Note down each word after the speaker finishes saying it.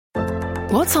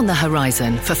What's on the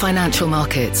horizon for financial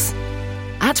markets?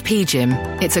 At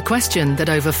PGIM, it's a question that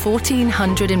over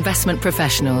 1,400 investment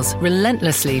professionals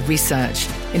relentlessly research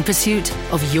in pursuit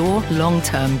of your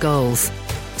long-term goals.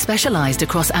 Specialized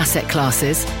across asset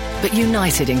classes, but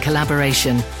united in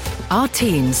collaboration, our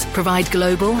teams provide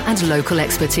global and local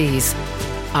expertise.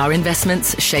 Our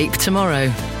investments shape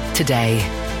tomorrow, today.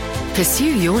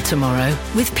 Pursue your tomorrow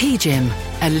with PGIM,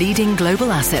 a leading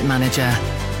global asset manager.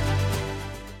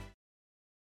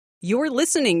 You're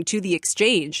listening to The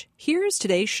Exchange. Here's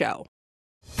today's show.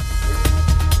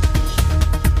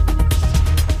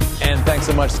 And thanks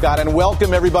so much, Scott. And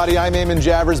welcome, everybody. I'm Eamon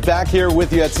Javers, back here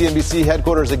with you at CNBC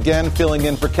headquarters again, filling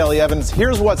in for Kelly Evans.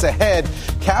 Here's what's ahead.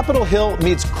 Capitol Hill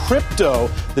meets crypto,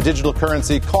 the digital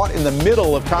currency caught in the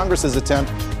middle of Congress's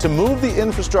attempt to move the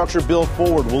infrastructure bill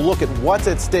forward. We'll look at what's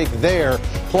at stake there,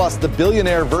 plus the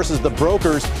billionaire versus the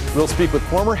brokers. We'll speak with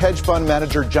former hedge fund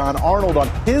manager John Arnold on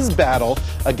his battle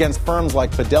against firms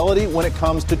like Fidelity when it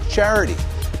comes to charity.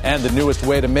 And the newest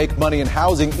way to make money in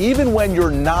housing, even when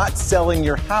you're not selling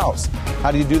your house.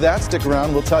 How do you do that? Stick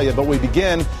around, we'll tell you. But we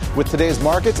begin with today's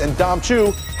markets, and Dom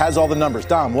Chu has all the numbers.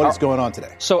 Dom, what is going on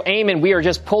today? So, Eamon, we are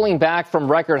just pulling back from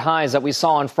record highs that we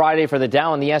saw on Friday for the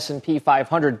Dow and the S&P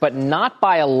 500, but not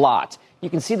by a lot. You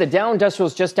can see the Dow Industrial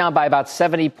is just down by about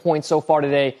 70 points so far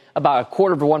today, about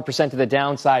 0.25% to the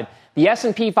downside. The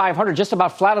S&P 500 just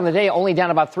about flat on the day, only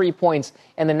down about 3 points,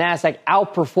 and the Nasdaq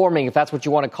outperforming, if that's what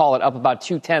you want to call it, up about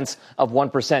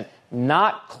 0.2%.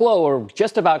 Not close, or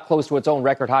just about close to its own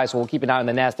record high, so we'll keep an eye on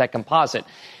the Nasdaq Composite.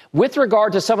 With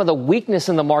regard to some of the weakness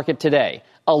in the market today,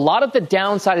 a lot of the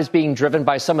downside is being driven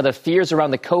by some of the fears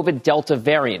around the COVID Delta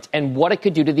variant and what it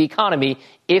could do to the economy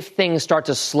if things start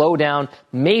to slow down,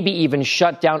 maybe even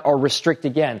shut down or restrict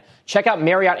again. Check out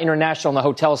Marriott International on the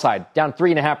hotel side, down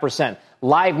 3.5%.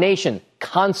 Live Nation,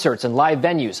 concerts and live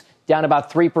venues, down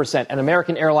about 3%. And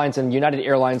American Airlines and United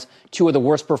Airlines, two of the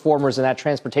worst performers in that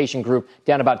transportation group,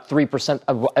 down about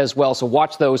 3% as well. So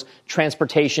watch those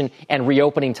transportation and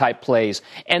reopening type plays.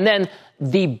 And then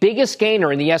the biggest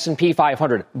gainer in the S&P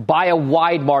 500 by a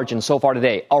wide margin so far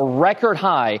today, a record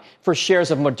high for shares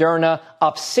of Moderna,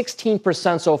 up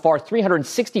 16% so far,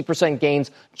 360% gains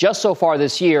just so far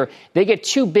this year. They get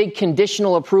two big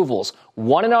conditional approvals,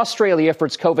 one in Australia for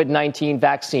its COVID-19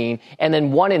 vaccine, and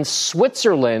then one in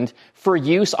Switzerland for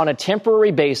use on a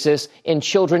temporary basis in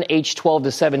children aged 12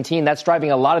 to 17. That's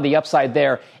driving a lot of the upside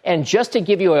there. And just to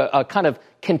give you a kind of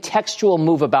contextual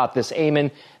move about this, Eamon,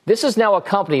 this is now a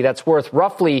company that's worth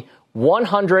roughly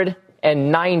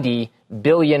 $190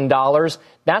 billion.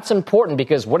 That's important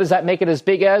because what does that make it as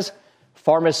big as?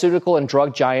 Pharmaceutical and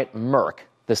drug giant Merck,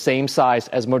 the same size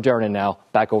as Moderna now.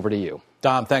 Back over to you.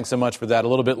 Dom, thanks so much for that. A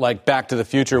little bit like Back to the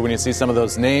Future when you see some of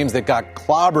those names that got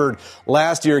clobbered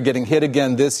last year getting hit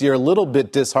again this year. A little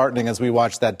bit disheartening as we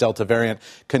watch that Delta variant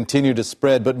continue to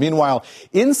spread. But meanwhile,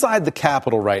 inside the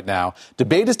Capitol right now,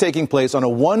 debate is taking place on a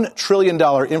 $1 trillion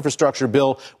infrastructure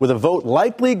bill with a vote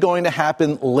likely going to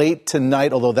happen late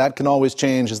tonight, although that can always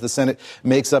change as the Senate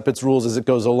makes up its rules as it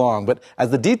goes along. But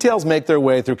as the details make their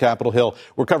way through Capitol Hill,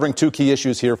 we're covering two key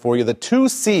issues here for you. The two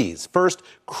C's. First,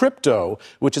 crypto,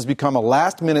 which has become a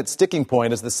last-minute sticking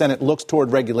point as the Senate looks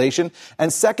toward regulation.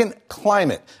 And second,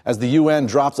 climate, as the UN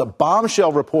drops a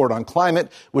bombshell report on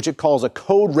climate, which it calls a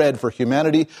code red for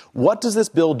humanity. What does this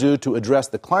bill do to address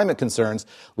the climate concerns?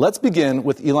 Let's begin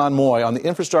with Elon Moy on the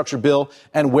infrastructure bill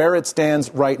and where it stands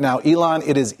right now. Elon,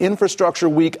 it is infrastructure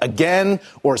week again,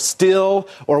 or still,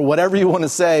 or whatever you want to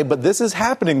say, but this is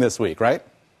happening this week, right?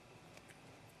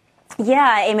 Yeah,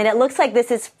 I mean, it looks like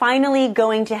this is finally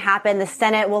going to happen. The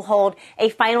Senate will hold a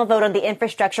final vote on the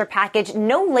infrastructure package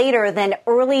no later than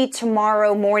early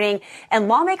tomorrow morning. And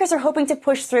lawmakers are hoping to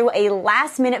push through a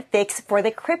last-minute fix for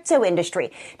the crypto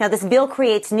industry. Now, this bill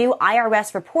creates new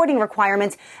IRS reporting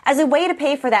requirements as a way to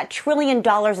pay for that $1 trillion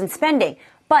in spending.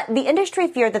 But the industry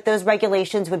feared that those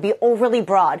regulations would be overly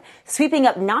broad, sweeping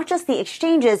up not just the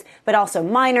exchanges, but also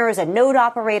miners and node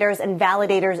operators and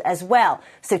validators as well.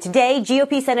 So today,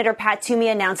 GOP Senator Pat Toomey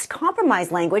announced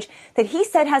compromise language that he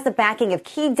said has the backing of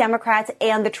key Democrats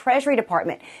and the Treasury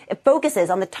Department. It focuses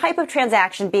on the type of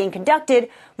transaction being conducted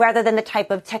rather than the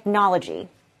type of technology.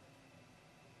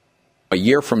 A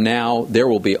year from now, there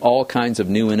will be all kinds of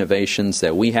new innovations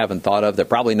that we haven't thought of, that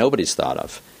probably nobody's thought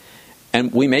of.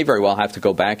 And we may very well have to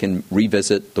go back and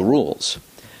revisit the rules.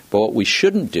 But what we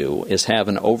shouldn't do is have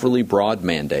an overly broad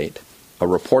mandate, a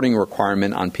reporting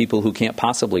requirement on people who can't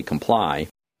possibly comply.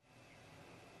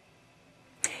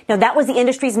 Now, that was the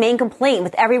industry's main complaint,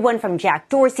 with everyone from Jack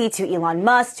Dorsey to Elon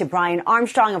Musk to Brian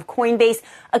Armstrong of Coinbase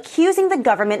accusing the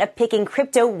government of picking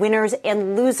crypto winners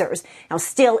and losers. Now,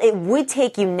 still, it would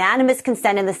take unanimous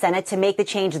consent in the Senate to make the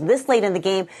change this late in the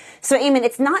game. So, Eamon,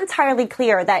 it's not entirely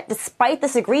clear that despite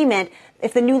this agreement,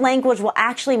 if the new language will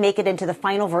actually make it into the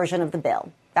final version of the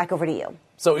bill. Back over to you.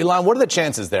 So, Elon, what are the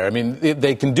chances there? I mean,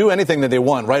 they can do anything that they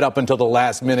want right up until the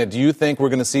last minute. Do you think we're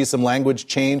going to see some language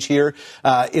change here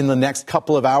in the next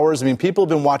couple of hours? I mean, people have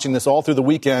been watching this all through the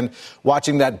weekend,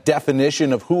 watching that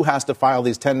definition of who has to file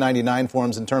these 1099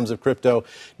 forms in terms of crypto.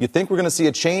 You think we're going to see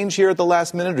a change here at the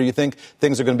last minute, or do you think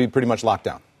things are going to be pretty much locked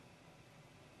down?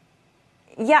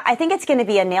 Yeah, I think it's going to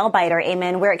be a nail-biter,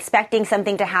 Eamon. We're expecting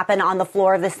something to happen on the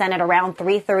floor of the Senate around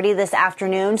 3:30 this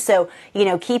afternoon. So,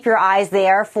 keep your eyes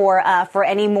there for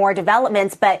any more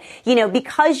developments. But,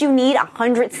 because you need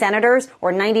 100 senators,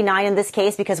 or 99 in this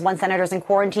case, because one senator's in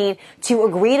quarantine, to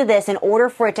agree to this in order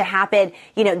for it to happen,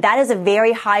 that is a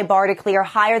very high bar to clear,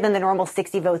 higher than the normal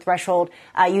 60-vote threshold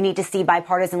you need to see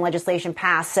bipartisan legislation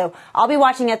passed. So I'll be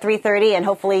watching at 3:30, and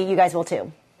hopefully you guys will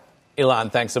too. Elon,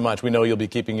 thanks so much. We know you'll be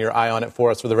keeping your eye on it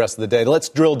for us for the rest of the day. Let's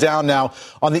drill down now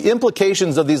on the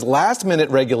implications of these last-minute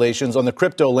regulations on the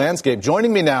crypto landscape.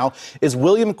 Joining me now is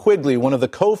William Quigley, one of the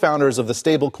co-founders of the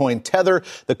stablecoin Tether,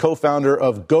 the co-founder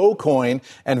of GoCoin,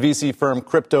 and VC firm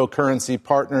Cryptocurrency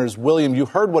Partners. William, you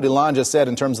heard what Elon just said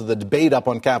in terms of the debate up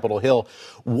on Capitol Hill.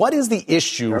 What is the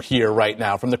issue here right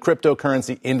now from the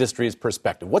cryptocurrency industry's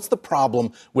perspective? What's the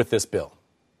problem with this bill?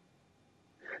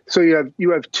 So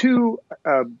you have two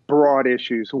broad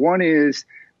issues. One is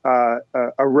a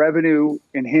revenue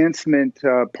enhancement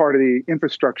part of the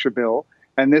infrastructure bill,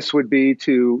 and this would be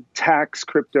to tax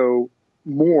crypto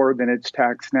more than it's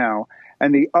taxed now.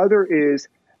 And the other is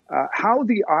how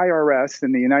the IRS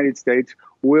in the United States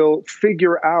will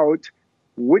figure out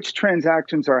which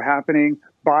transactions are happening,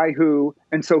 by who,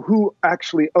 and so who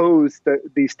actually owes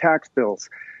these tax bills.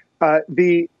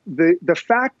 The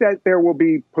fact that there will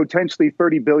be potentially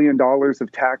 $30 billion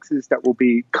of taxes that will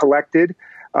be collected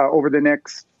over the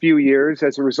next few years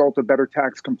as a result of better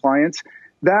tax compliance,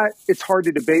 that it's hard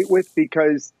to debate with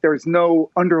because there's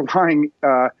no underlying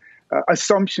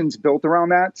assumptions built around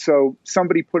that. So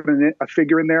somebody put a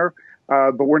figure in there,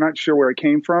 but we're not sure where it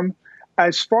came from.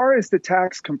 As far as the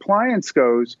tax compliance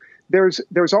goes,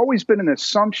 there's always been an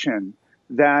assumption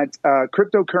that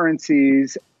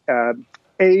cryptocurrencies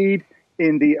aid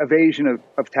in the evasion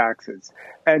of taxes.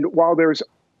 And while there's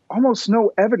almost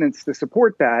no evidence to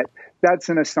support that, that's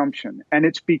an assumption. And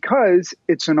it's because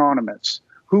it's anonymous.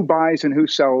 Who buys and who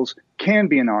sells can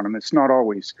be anonymous, not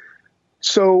always.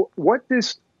 So what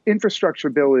this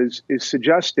infrastructure bill is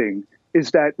suggesting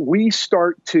is that we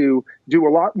start to do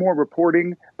a lot more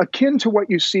reporting akin to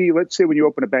what you see, let's say, when you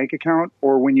open a bank account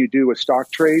or when you do a stock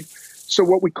trade. So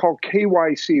what we call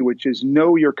KYC, which is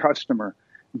know your customer.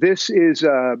 This is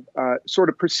sort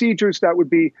of procedures that would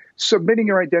be submitting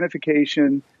your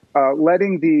identification,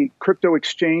 letting the crypto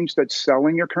exchange that's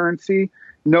selling your currency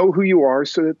know who you are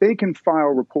so that they can file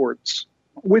reports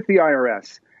with the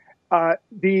IRS.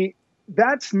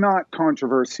 That's not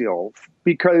controversial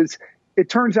because it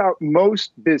turns out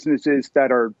most businesses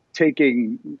that are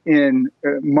taking in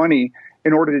money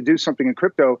in order to do something in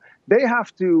crypto, they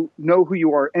have to know who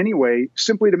you are anyway,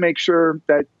 simply to make sure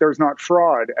that there's not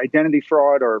fraud, identity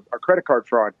fraud or credit card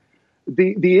fraud.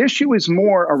 The issue is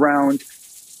more around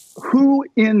who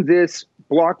in this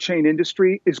blockchain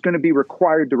industry is going to be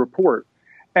required to report.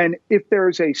 And if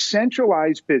there's a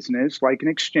centralized business like an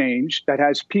exchange that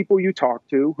has people you talk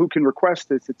to who can request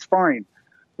this, it's fine.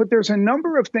 But there's a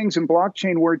number of things in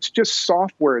blockchain where it's just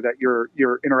software that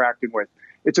you're interacting with.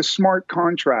 It's a smart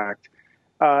contract.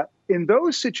 In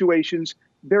those situations,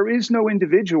 there is no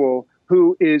individual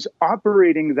who is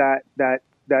operating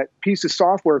that piece of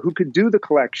software who could do the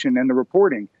collection and the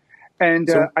reporting. And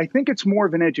I think it's more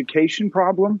of an education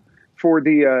problem for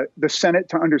the Senate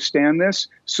to understand this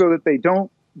so that they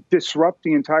don't disrupt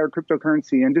the entire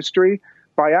cryptocurrency industry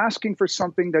by asking for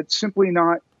something that's simply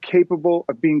not capable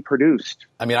of being produced.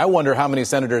 I mean, I wonder how many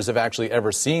senators have actually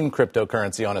ever seen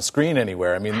cryptocurrency on a screen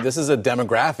anywhere. I mean, this is a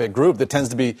demographic group that tends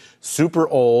to be super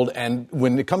old. And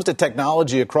when it comes to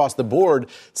technology across the board,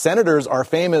 senators are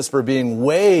famous for being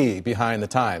way behind the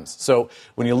times. So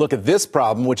when you look at this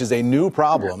problem, which is a new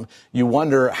problem, you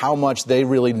wonder how much they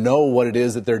really know what it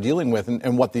is that they're dealing with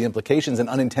and what the implications and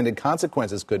unintended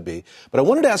consequences could be. But I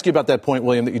wanted to ask you about that point,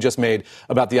 William, that you just made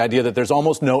about the idea that there's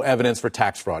almost no evidence for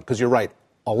tax fraud, because you're right.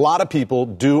 a lot of people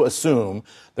do assume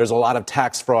there's a lot of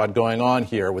tax fraud going on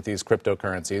here with these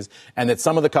cryptocurrencies, and that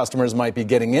some of the customers might be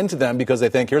getting into them because they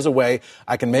think, here's a way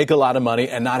I can make a lot of money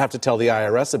and not have to tell the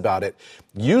IRS about it.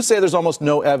 You say there's almost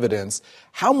no evidence.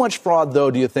 How much fraud,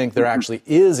 though, do you think there actually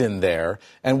is in there?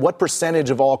 And what percentage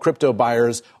of all crypto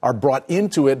buyers are brought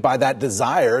into it by that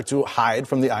desire to hide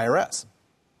from the IRS?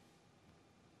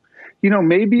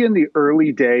 Maybe in the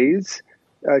early days,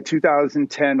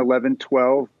 2010, 11,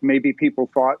 12, maybe people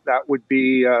thought that would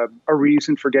be a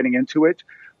reason for getting into it.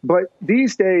 But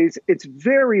these days, it's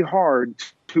very hard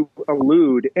to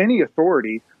elude any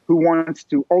authority who wants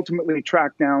to ultimately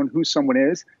track down who someone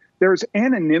is. There's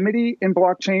anonymity in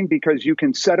blockchain because you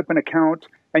can set up an account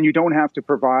and you don't have to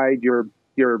provide your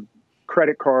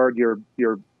credit card, your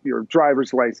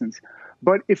driver's license.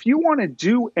 But if you want to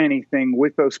do anything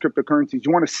with those cryptocurrencies,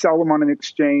 you want to sell them on an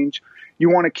exchange,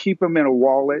 you want to keep them in a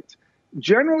wallet,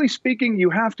 generally speaking, you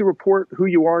have to report who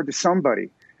you are to somebody.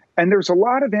 And there's a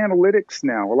lot of analytics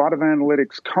now, a lot of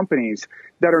analytics companies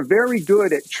that are very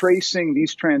good at tracing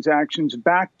these transactions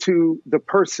back to the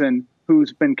person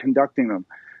who's been conducting them.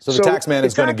 So the tax man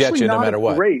is going to get you no matter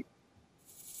what. Great.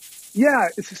 Yeah,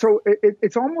 so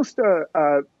it's almost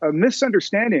a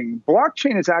misunderstanding.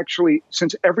 Blockchain is actually,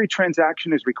 since every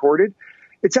transaction is recorded,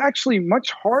 it's actually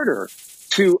much harder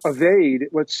to evade,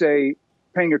 let's say,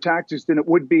 paying your taxes than it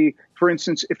would be, for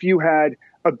instance, if you had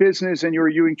a business and you were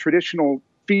using traditional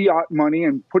fiat money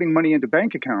and putting money into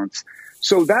bank accounts.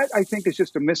 So that, I think, is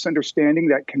just a misunderstanding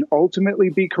that can ultimately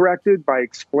be corrected by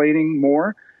explaining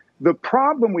more. The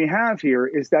problem we have here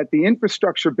is that the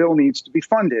infrastructure bill needs to be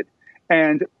funded.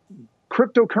 And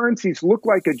cryptocurrencies look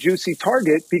like a juicy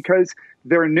target because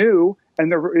they're new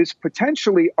and there is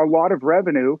potentially a lot of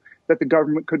revenue that the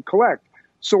government could collect.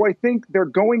 So I think they're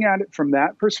going at it from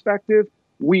that perspective.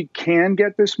 We can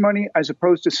get this money as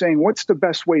opposed to saying, what's the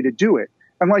best way to do it?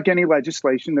 And like any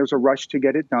legislation, there's a rush to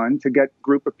get it done, to get a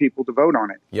group of people to vote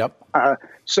on it. Yep.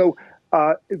 So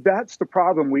that's the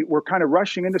problem. We're kind of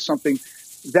rushing into something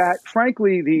that,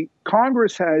 frankly, the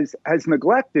Congress has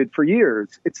neglected for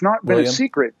years. It's not been a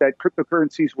secret that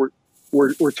cryptocurrencies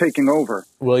were taking over.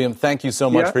 William, thank you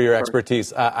so much for your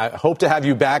expertise. I hope to have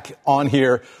you back on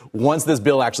here once this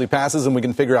bill actually passes and we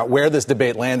can figure out where this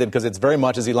debate landed, because it's very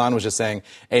much, as Elon was just saying,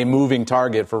 a moving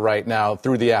target for right now,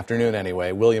 through the afternoon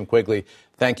anyway. William Quigley,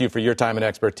 thank you for your time and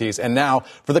expertise. And now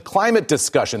for the climate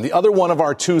discussion, the other one of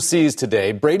our two C's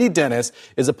today. Brady Dennis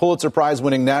is a Pulitzer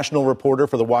Prize-winning national reporter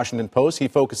for the Washington Post. He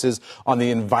focuses on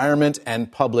the environment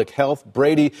and public health.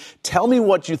 Brady, tell me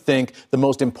what you think the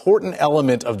most important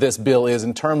element of this bill is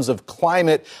in terms of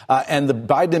climate and the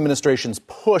Biden administration's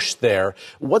push there.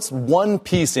 What's one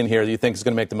piece in here that you think is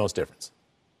going to make the most difference?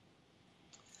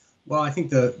 Well, I think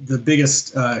the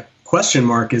biggest question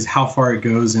mark is how far it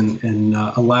goes in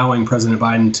allowing President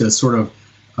Biden to sort of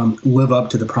live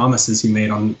up to the promises he made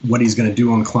on what he's going to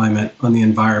do on climate, on the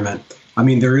environment. I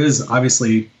mean, there is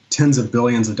obviously tens of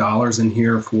billions of dollars in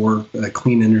here for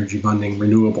clean energy funding,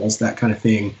 renewables, that kind of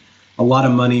thing. A lot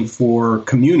of money for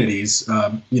communities,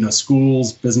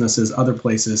 schools, businesses, other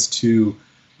places to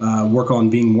work on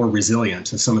being more resilient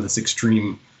to some of this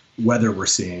extreme weather we're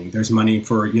seeing. There's money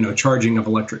for, charging of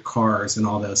electric cars and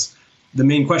all this. The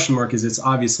main question mark is it's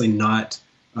obviously not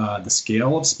the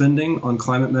scale of spending on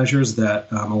climate measures that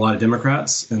a lot of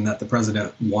Democrats and that the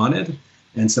president wanted.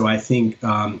 And so I think,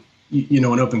 an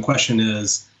open question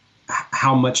is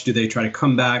how much do they try to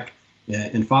come back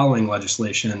in following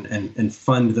legislation and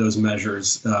fund those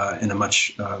measures in a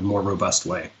much more robust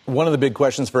way. One of the big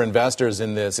questions for investors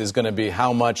in this is going to be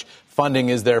how much funding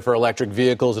is there for electric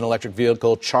vehicles and electric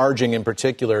vehicle charging in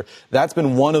particular. That's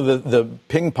been one of the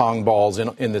ping pong balls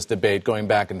in this debate going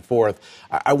back and forth.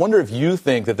 I wonder if you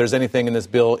think that there's anything in this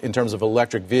bill in terms of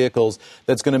electric vehicles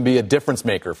that's going to be a difference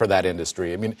maker for that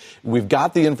industry. I mean, we've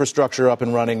got the infrastructure up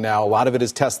and running now. A lot of it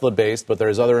is Tesla based, but there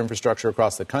is other infrastructure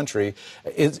across the country.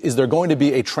 Is there going to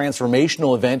be a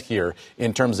transformational event here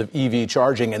in terms of EV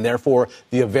charging and therefore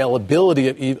the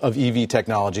availability of EV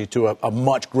technology to a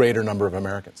much greater number of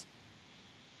Americans?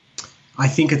 I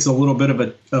think it's a little bit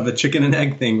of a chicken and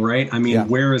egg thing, right? I mean,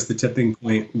 Where is the tipping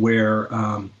point where,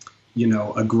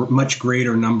 much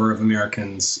greater number of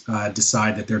Americans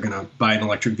decide that they're going to buy an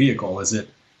electric vehicle? Is it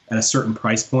at a certain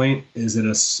price point? Is it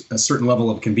a certain level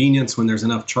of convenience when there's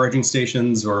enough charging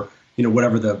stations or,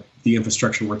 whatever the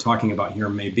infrastructure we're talking about here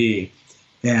may be?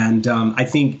 And I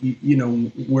think,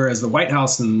 whereas the White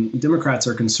House and Democrats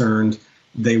are concerned,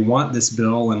 they want this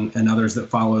bill and others that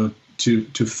follow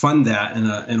to fund that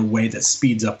in a way that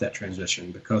speeds up that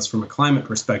transition. Because from a climate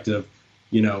perspective,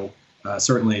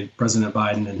 certainly President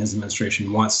Biden and his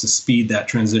administration wants to speed that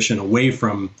transition away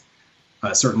from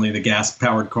certainly the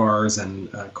gas-powered cars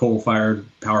and coal-fired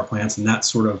power plants and that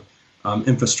sort of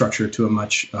infrastructure to a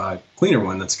much cleaner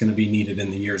one that's going to be needed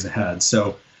in the years ahead.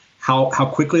 So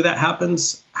how quickly that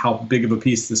happens, how big of a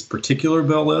piece this particular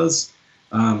bill is,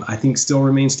 I think still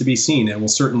remains to be seen. It will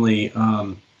certainly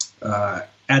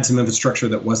add some infrastructure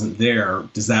that wasn't there.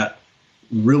 Does that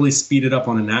really speed it up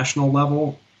on a national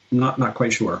level? Not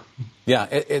quite sure. Yeah,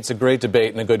 it's a great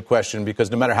debate and a good question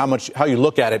because no matter how you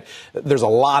look at it, there's a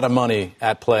lot of money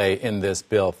at play in this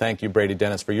bill. Thank you, Brady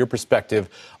Dennis, for your perspective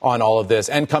on all of this.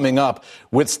 And coming up,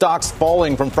 with stocks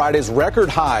falling from Friday's record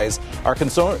highs, are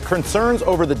concerns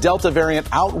over the Delta variant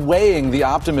outweighing the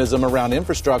optimism around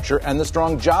infrastructure and the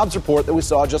strong jobs report that we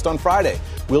saw just on Friday.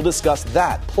 We'll discuss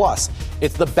that. Plus,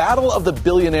 it's the battle of the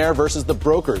billionaire versus the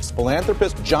brokers.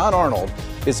 Philanthropist John Arnold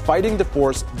is fighting to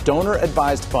force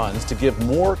donor-advised funds to give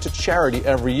more to charity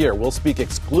every year. We'll speak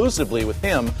exclusively with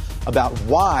him about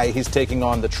why he's taking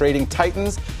on the trading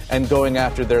titans and going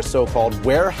after their so-called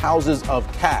warehouses of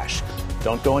cash.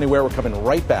 Don't go anywhere. We're coming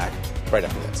right back right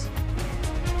after this.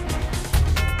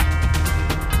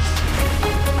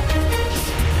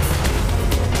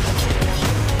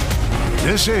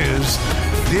 This is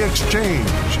The Exchange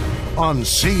on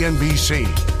CNBC.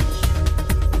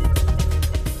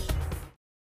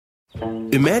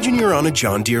 Imagine you're on a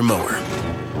John Deere mower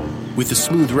with a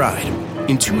smooth ride,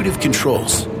 intuitive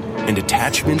controls, and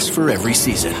attachments for every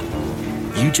season.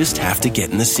 You just have to get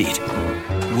in the seat.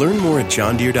 Learn more at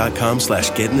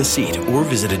johndeere.com/get-in-the-seat or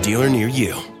visit a dealer near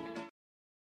you.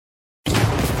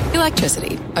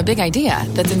 Electricity, a big idea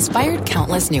that's inspired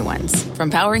countless new ones.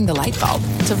 From powering the light bulb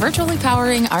to virtually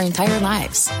powering our entire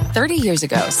lives. 30 years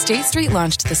ago, State Street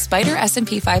launched the Spider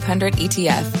S&P 500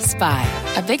 ETF,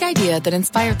 SPY. A big idea that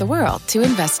inspired the world to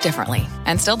invest differently.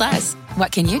 And still does.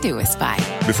 What can you do with SPY?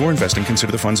 Before investing,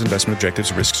 consider the fund's investment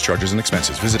objectives, risks, charges, and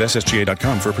expenses. Visit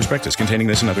ssga.com for a prospectus containing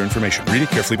this and other information. Read it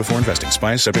carefully before investing.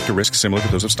 SPY is subject to risks similar to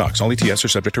those of stocks. All ETFs are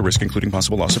subject to risk, including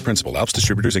possible loss of principal. Alps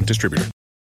Distributors, Inc. Distributor.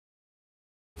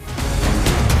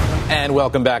 And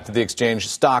welcome back to the Exchange.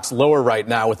 Stocks lower right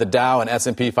now with the Dow and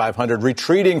S&P 500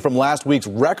 retreating from last week's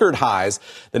record highs.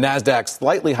 The Nasdaq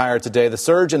slightly higher today. The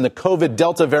surge in the COVID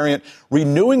Delta variant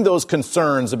renewing those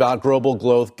concerns about global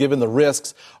growth given the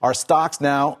risks. Are stocks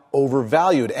now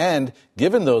overvalued? And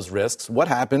given those risks, what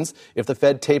happens if the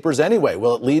Fed tapers anyway?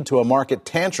 Will it lead to a market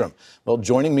tantrum? Well,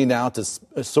 joining me now to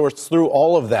sort through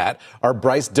all of that are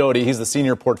Bryce Doty. He's the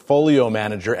senior portfolio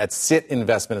manager at CIT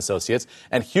Investment Associates,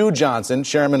 and Hugh Johnson,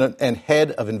 chairman and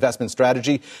head of investment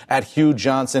strategy at Hugh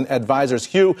Johnson Advisors.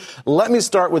 Hugh, let me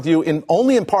start with you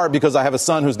only in part because I have a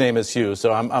son whose name is Hugh,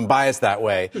 so I'm biased that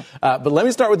way. But let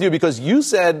me start with you because you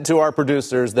said to our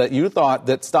producers that you thought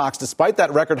that stocks, despite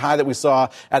that record high that we saw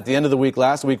at the end of the week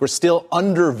last week, were still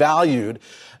undervalued.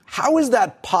 How is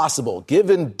that possible,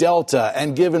 given Delta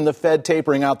and given the Fed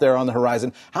tapering out there on the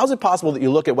horizon? How is it possible that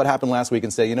you look at what happened last week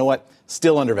and say, you know what,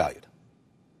 still undervalued?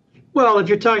 Well, if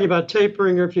you're talking about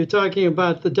tapering or if you're talking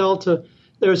about the Delta,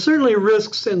 there are certainly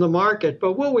risks in the market.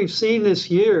 But what we've seen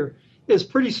this year is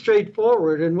pretty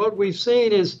straightforward. And what we've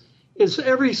seen is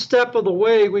every step of the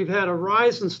way we've had a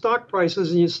rise in stock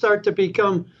prices, and you start to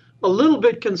become a little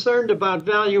bit concerned about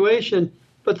valuation.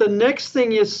 But the next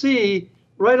thing you see,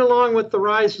 right along with the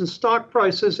rise in stock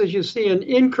prices, is you see an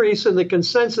increase in the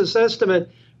consensus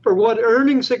estimate for what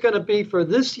earnings are going to be for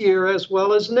this year as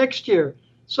well as next year.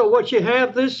 So what you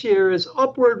have this year is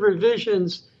upward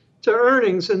revisions to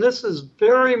earnings, and this is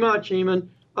very much, Eamon,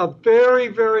 a very,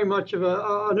 very much of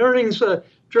an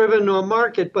earnings-driven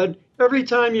market. But every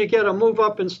time you get a move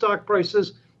up in stock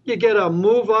prices, you get a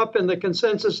move up in the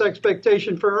consensus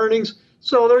expectation for earnings.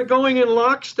 So they're going in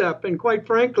lockstep, and quite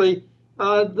frankly,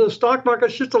 the stock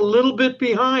market's just a little bit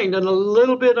behind and a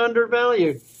little bit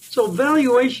undervalued. So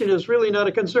valuation is really not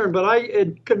a concern, but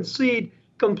I concede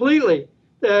completely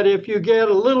that if you get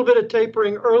a little bit of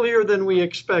tapering earlier than we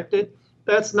expected,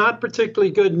 that's not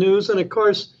particularly good news. And of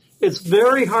course, it's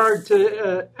very hard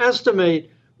to estimate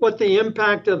what the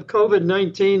impact of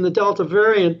COVID-19, the Delta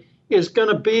variant, is going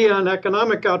to be on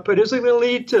economic output. Is it going to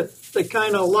lead to the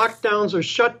kind of lockdowns or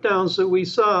shutdowns that we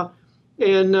saw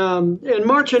in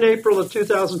March and April of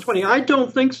 2020? I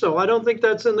don't think so. I don't think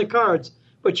that's in the cards,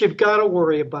 but you've got to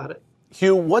worry about it.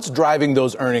 Hugh, what's driving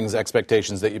those earnings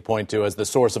expectations that you point to as the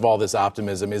source of all this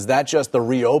optimism? Is that just the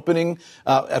reopening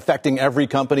affecting every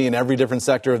company in every different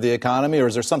sector of the economy, or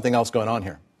is there something else going on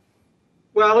here?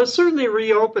 Well, it's certainly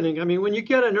reopening. I mean, when you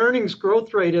get an earnings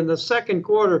growth rate in the second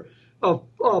quarter of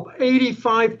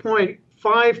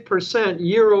 85.5%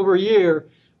 year over year,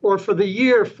 or for the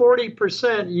year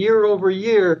 40% year over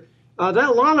year, a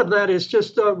lot of that is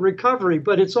just recovery,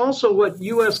 but it's also what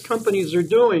U.S. companies are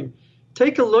doing.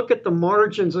 take a look at the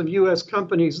margins of U.S.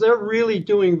 companies. They're really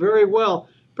doing very well,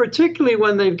 particularly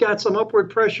when they've got some upward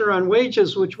pressure on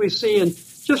wages, which we see in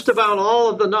just about all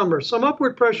of the numbers. Some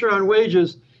upward pressure on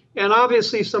wages, and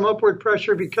obviously some upward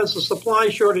pressure because of supply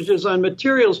shortages on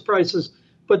materials prices.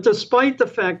 But despite the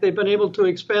fact they've been able to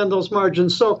expand those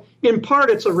margins, so in part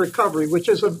it's a recovery, which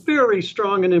is a very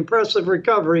strong and impressive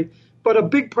recovery. But a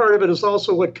big part of it is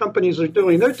also what companies are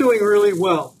doing. They're doing really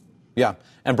well. Yeah.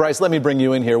 And Bryce, let me bring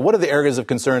you in here. What are the areas of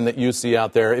concern that you see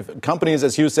out there? If companies,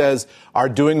 as Hugh says, are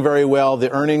doing very well,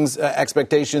 the earnings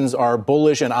expectations are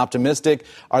bullish and optimistic,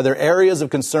 are there areas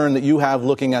of concern that you have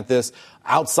looking at this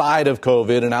outside of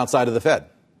COVID and outside of the Fed?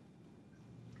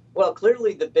 Well,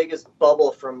 clearly the biggest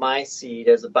bubble from my seat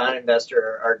as a bond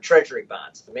investor are Treasury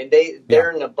bonds. I mean, they're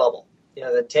in a bubble. You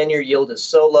know, the 10-year yield is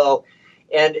so low.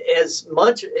 And as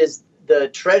much as the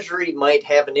Treasury might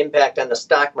have an impact on the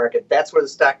stock market, that's where the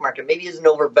stock market maybe isn't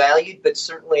overvalued, but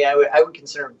certainly I would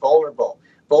consider it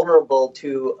vulnerable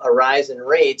to a rise in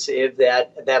rates if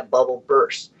that bubble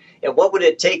bursts. And what would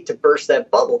it take to burst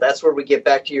that bubble? That's where we get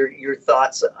back to your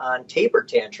thoughts on taper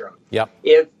tantrum. Yep.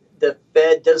 If the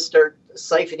Fed does start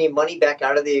siphoning money back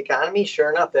out of the economy, sure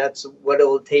enough, that's what it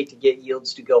will take to get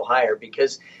yields to go higher.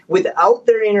 Because without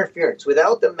their interference,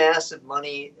 without the massive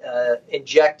money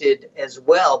injected as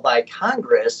well by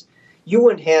Congress, you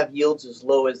wouldn't have yields as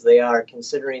low as they are,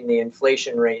 considering the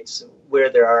inflation rates where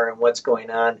they are and what's going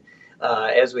on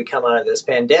as we come out of this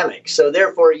pandemic. So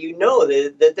therefore, you know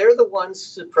that they're the ones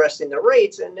suppressing the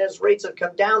rates. And as rates have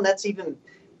come down, that's even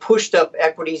pushed up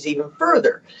equities even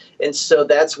further. And so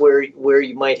that's where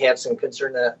you might have some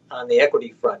concern on the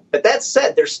equity front. But that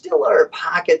said, there still are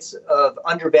pockets of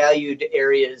undervalued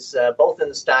areas, both in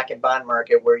the stock and bond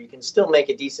market, where you can still make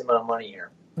a decent amount of money here.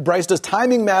 Bryce, does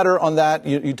timing matter on that?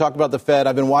 You talked about the Fed.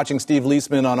 I've been watching Steve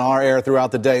Leisman on our air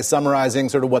throughout the day, summarizing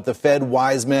sort of what the Fed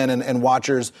wise men and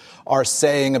watchers are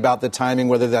saying about the timing,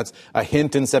 whether that's a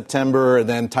hint in September and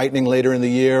then tightening later in the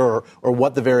year or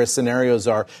what the various scenarios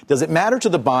are. Does it matter to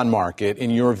the bond market,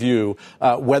 in your view,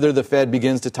 whether the Fed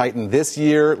begins to tighten this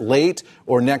year late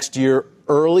or next year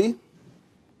early?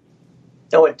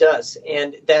 No, it does.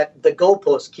 And that the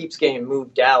goalpost keeps getting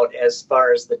moved out as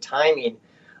far as the timing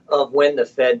of when the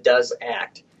Fed does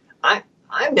act. I'm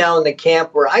now in the camp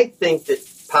where I think that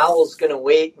Powell's going to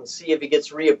wait and see if he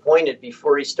gets reappointed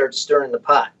before he starts stirring the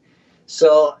pot.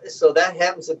 So that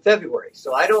happens in February.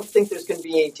 So I don't think there's going to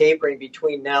be any tapering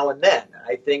between now and then.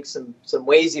 I think some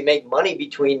ways you make money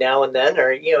between now and then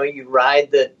are, you ride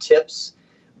the TIPS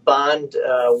bond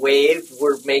wave.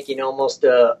 We're making almost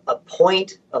a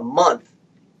point a month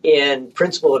in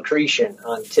principal accretion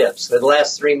on TIPS for the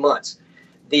last 3 months.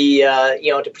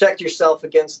 To protect yourself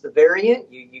against the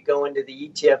variant, you go into the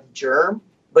ETF germ,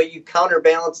 but you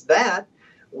counterbalance that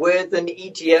with an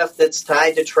ETF that's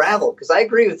tied to travel. Because I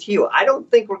agree with you. I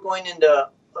don't think we're going into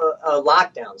a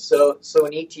lockdown. So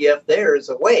an ETF there is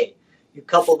a way. You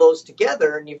couple those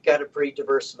together and you've got a pretty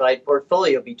diversified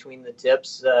portfolio between the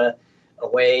TIPS,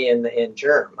 away and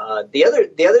germ. The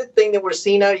other thing that we're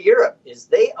seeing out of Europe is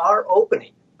they are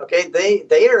opening. Okay,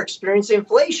 they are experiencing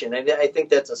inflation, and I think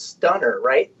that's a stunner,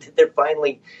 right? They're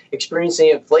finally experiencing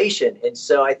inflation, and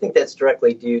so I think that's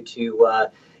directly due to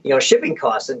shipping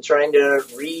costs and trying to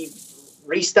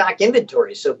restock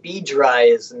inventory. So be dry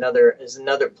is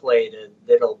another play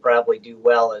that'll probably do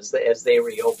well as they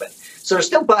reopen. So there's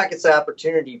still pockets of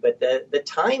opportunity, but the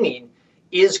timing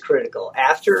is critical.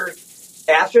 After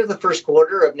the first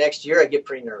quarter of next year, I get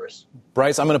pretty nervous.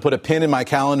 Bryce, I'm going to put a pin in my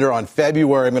calendar on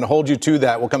February. I'm going to hold you to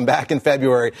that. We'll come back in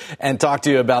February and talk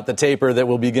to you about the taper that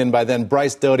will begin by then.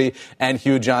 Bryce Doty and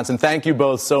Hugh Johnson, thank you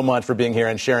both so much for being here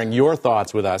and sharing your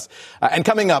thoughts with us. And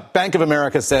coming up, Bank of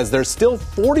America says there's still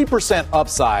 40%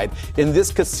 upside in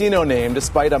this casino name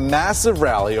despite a massive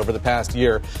rally over the past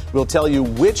year. We'll tell you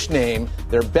which name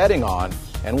they're betting on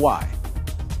and why.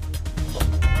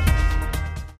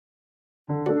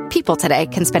 People today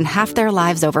can spend half their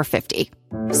lives over 50.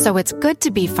 So it's good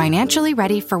to be financially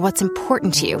ready for what's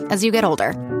important to you as you get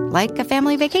older, like a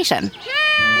family vacation.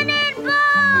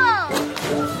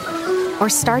 Or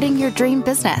starting your dream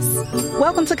business.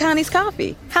 Welcome to Connie's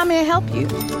Coffee. How may I help you?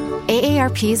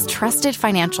 AARP's trusted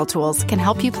financial tools can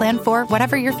help you plan for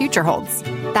whatever your future holds.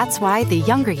 That's why the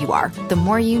younger you are, the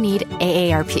more you need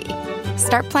AARP.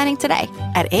 Start planning today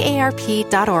at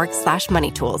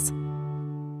aarp.org/moneytools.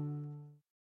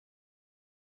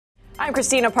 I'm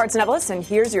Christina Partsinevelos, and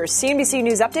here's your CNBC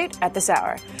News update at this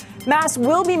hour. Masks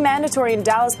will be mandatory in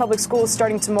Dallas public schools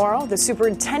starting tomorrow. The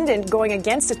superintendent going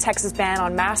against a Texas ban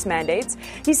on mask mandates.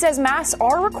 He says masks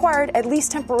are required at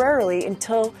least temporarily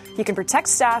until he can protect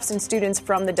staffs and students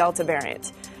from the Delta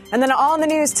variant. And then all in the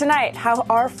news tonight, how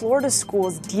are Florida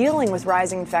schools dealing with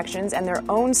rising infections and their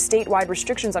own statewide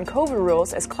restrictions on COVID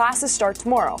rules as classes start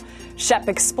tomorrow? Shep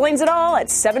explains it all at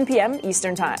 7 p.m.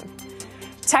 Eastern Time.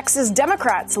 Texas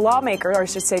Democratic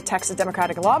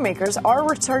lawmakers are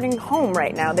returning home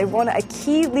right now. They won a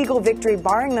key legal victory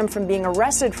barring them from being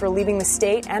arrested for leaving the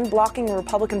state and blocking a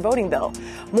Republican voting bill.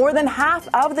 More than half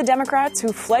of the Democrats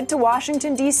who fled to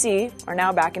Washington, D.C. are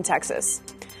now back in Texas.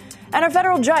 And a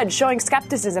federal judge showing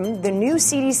skepticism the new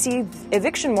CDC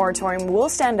eviction moratorium will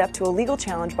stand up to a legal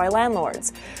challenge by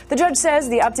landlords. The judge says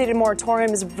the updated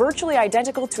moratorium is virtually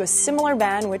identical to a similar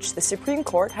ban which the Supreme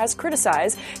Court has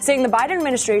criticized, saying the Biden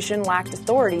administration lacked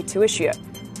authority to issue it.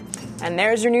 And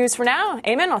there's your news for now.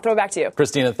 Eamon, I'll throw it back to you.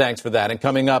 Christina, thanks for that. And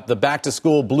coming up, the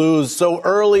back-to-school blues. So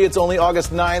early, it's only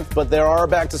August 9th, but there are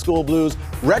back-to-school blues.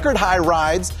 Record high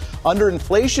rides under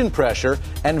inflation pressure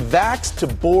and vax to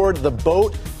board the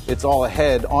boat. It's all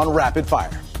ahead on Rapid Fire.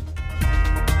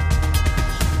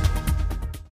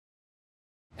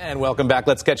 And welcome back.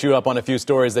 Let's catch you up on a few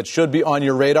stories that should be on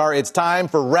your radar. It's time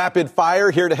for Rapid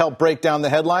Fire. Here to help break down the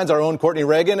headlines, our own Courtney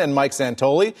Reagan and Mike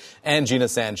Santoli and Gina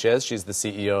Sanchez. She's the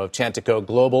CEO of Chantico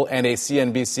Global and a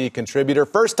CNBC contributor.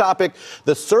 First topic,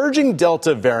 the surging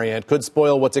Delta variant could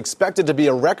spoil what's expected to be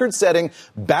a record-setting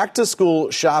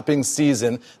back-to-school shopping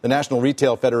season. The National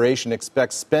Retail Federation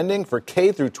expects spending for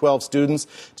K through 12 students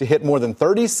to hit more than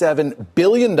 $37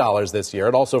 billion this year.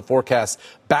 It also forecasts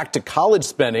back-to-college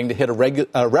spending to hit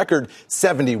a record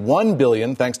 $71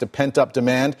 billion thanks to pent-up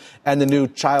demand and the new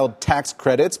child tax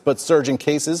credits. But surging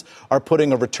cases are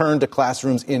putting a return to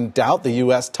classrooms in doubt. The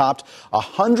U.S. topped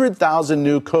 100,000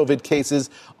 new COVID cases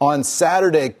on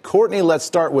Saturday. Courtney, let's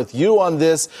start with you on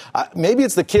this. Maybe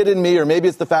it's the kid in me, or maybe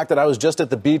it's the fact that I was just at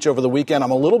the beach over the weekend.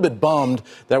 I'm a little bit bummed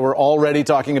that we're already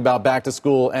talking about back to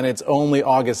school and it's only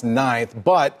August 9th.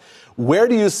 But where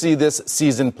do you see this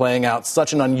season playing out?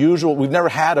 Such an unusual, we've never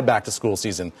had a back-to-school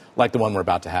season like the one we're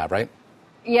about to have, right?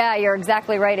 Yeah, you're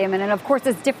exactly right, Eamon. And of course,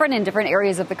 it's different in different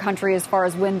areas of the country as far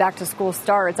as when back to school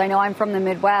starts. I know I'm from the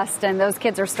Midwest, and those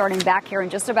kids are starting back here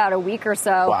in just about a week or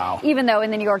so. Wow. Even though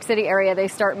in the New York City area, they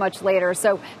start much later.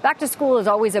 So back to school is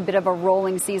always a bit of a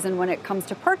rolling season when it comes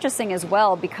to purchasing as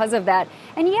well because of that.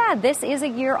 And yeah, this is a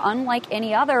year unlike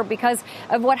any other because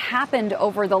of what happened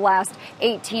over the last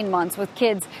 18 months with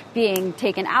kids being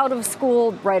taken out of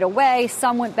school right away.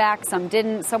 Some went back, some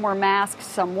didn't. Some were masked,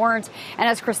 some weren't. And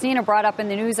as Christina brought up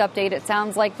in the news update, it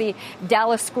sounds like the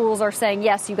Dallas schools are saying,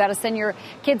 yes, you got to send your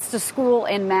kids to school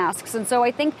in masks. And so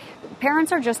I think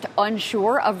parents are just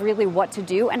unsure of really what to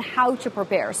do and how to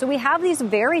prepare. So we have these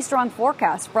very strong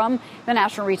forecasts from the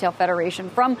National Retail Federation,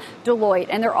 from Deloitte,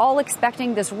 and they're all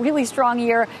expecting this really strong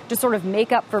year to sort of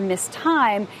make up for missed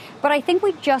time. But I think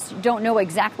we just don't know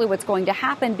exactly what's going to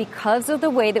happen because of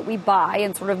the way that we buy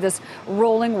in sort of this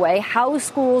rolling way, how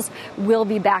schools will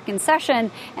be back in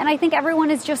session. And I think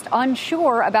everyone is just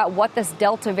unsure about what this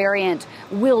Delta variant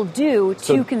will do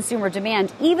to consumer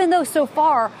demand, even though so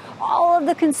far all of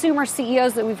the consumer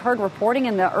CEOs that we've heard reporting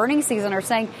in the earnings season are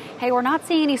saying, hey, we're not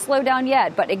seeing any slowdown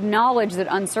yet, but acknowledge that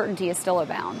uncertainty is still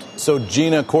abound. So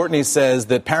Gina, Courtney says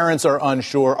that parents are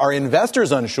unsure. Are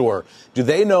investors unsure? Do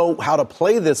they know how to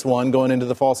play this one going into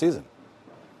the fall season?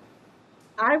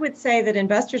 I would say that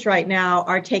investors right now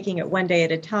are taking it one day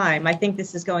at a time. I think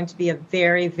this is going to be a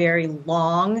very, very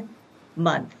long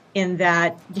month in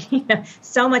that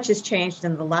so much has changed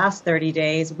in the last 30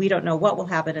 days. We don't know what will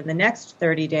happen in the next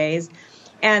 30 days.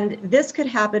 And this could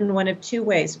happen one of two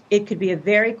ways. It could be a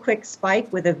very quick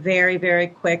spike with a very, very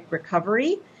quick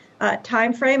recovery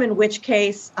time frame, in which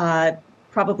case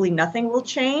probably nothing will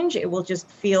change. It will just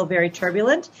feel very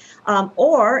turbulent.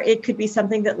 Or it could be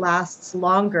something that lasts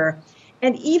longer.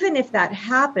 And even if that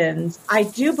happens, I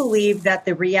do believe that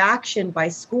the reaction by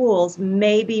schools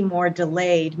may be more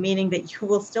delayed, meaning that you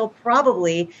will still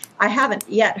probably, I haven't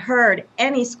yet heard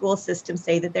any school system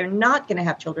say that they're not going to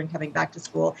have children coming back to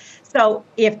school. So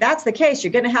if that's the case,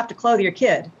 you're going to have to clothe your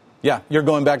kid. Yeah, you're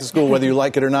going back to school whether you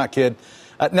like it or not, kid.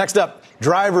 Next up,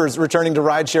 drivers returning to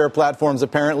rideshare platforms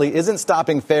apparently isn't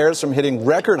stopping fares from hitting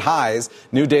record highs.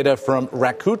 New data from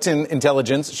Rakuten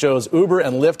Intelligence shows Uber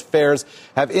and Lyft fares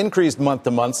have increased month to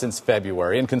month since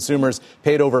February, and consumers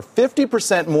paid over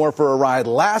 50% more for a ride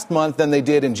last month than they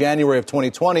did in January of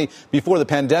 2020 before the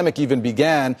pandemic even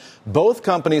began. Both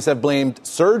companies have blamed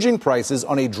surging prices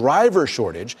on a driver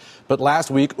shortage, but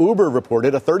last week Uber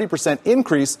reported a 30%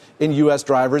 increase in U.S.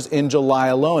 drivers in July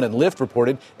alone, and Lyft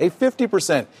reported a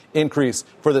 50% increase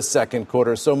for the second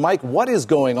quarter. So, Mike, what is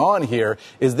going on here?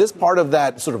 Is this part of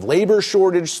that sort of labor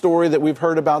shortage story that we've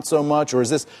heard about so much, or is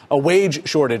this a wage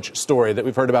shortage story that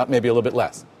we've heard about maybe a little bit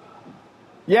less?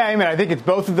 Yeah, I mean, I think it's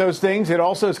both of those things. It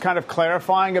also is kind of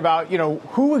clarifying about,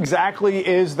 who exactly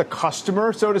is the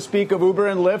customer, so to speak, of Uber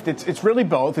and Lyft. It's really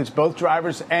both. It's both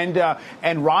drivers and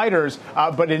riders.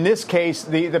 But in this case,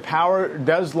 the power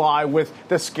does lie with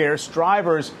the scarce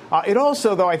drivers. It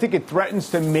also, though, I think it threatens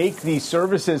to make these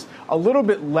services a little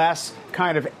bit less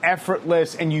kind of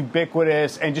effortless and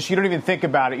ubiquitous, and just you don't even think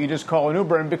about it. You just call an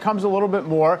Uber, and it becomes a little bit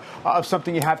more of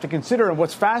something you have to consider. And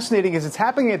what's fascinating is it's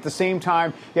happening at the same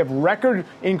time. You have record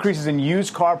increases in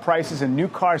used car prices and new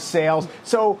car sales.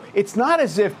 So it's not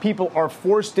as if people are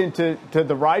forced into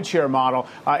the rideshare model.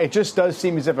 It just does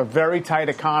seem as if a very tight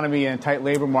economy and tight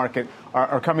labor market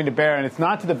are coming to bear, and it's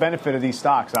not to the benefit of these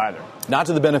stocks either. Not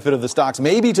to the benefit of the stocks,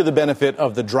 maybe to the benefit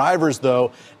of the drivers,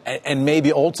 though, and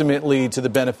maybe ultimately to the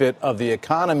benefit of the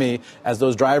economy, as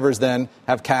those drivers then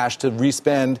have cash to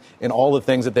respend in all the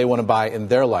things that they want to buy in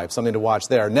their life. Something to watch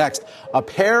there. Next, a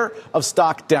pair of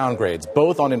stock downgrades,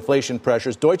 both on inflation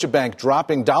pressures. Deutsche Bank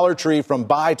dropping Dollar Tree from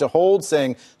buy to hold,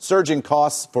 saying surging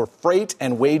costs for freight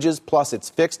and wages, plus its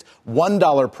fixed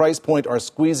 $1 price point, are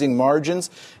squeezing margins.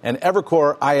 And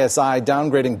Evercore ISI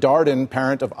downgrading Darden,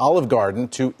 parent of Olive Garden,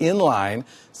 to inline,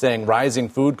 saying rising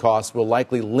food costs will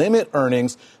likely limit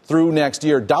earnings through next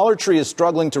year. Dollar Tree is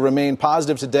struggling to remain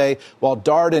positive today, while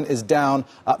Darden is down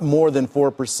more than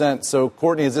 4%. So,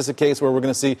 Courtney, is this a case where we're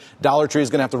going to see Dollar Tree is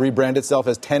going to have to rebrand itself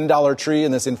as $10 Tree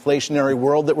in this inflationary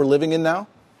world that we're living in now?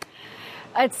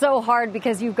 It's so hard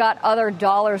because you've got other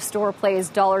dollar store plays,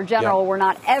 Dollar General, where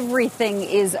not everything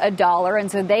is a dollar.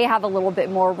 And so they have a little bit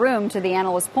more room, to the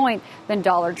analyst's point, than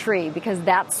Dollar Tree, because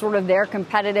that's sort of their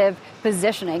competitive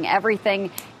positioning. Everything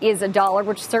is a dollar,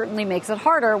 which certainly makes it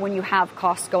harder when you have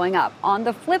costs going up. On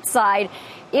the flip side,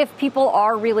 if people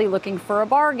are really looking for a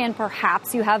bargain,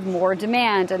 perhaps you have more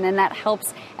demand, and then that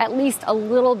helps at least a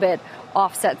little bit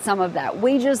offset some of that.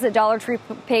 Wages that Dollar Tree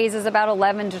pays is about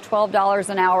 $11 to $12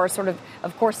 an hour, sort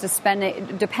of course,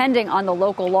 depending on the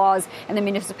local laws and the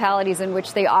municipalities in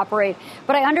which they operate.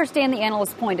 But I understand the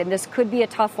analyst's point, and this could be a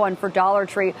tough one for Dollar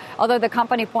Tree, although the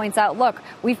company points out, look,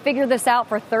 we figured this out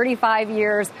for 35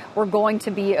 years. We're going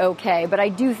to be okay. But I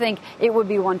do think it would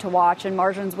be one to watch, and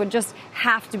margins would just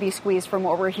have to be squeezed from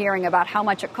what we're hearing about how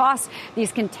much it costs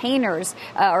these containers,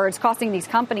 or it's costing these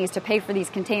companies to pay for these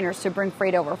containers to bring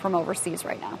freight over from overseas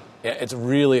right now. Yeah, it's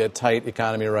really a tight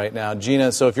economy right now.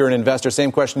 Gina, so if you're an investor,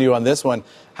 same question to you on this one.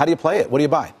 How do you play it? What do you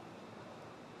buy?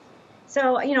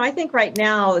 So, I think right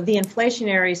now the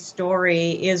inflationary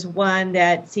story is one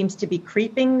that seems to be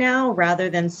creeping now rather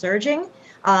than surging.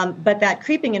 But that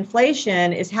creeping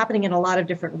inflation is happening in a lot of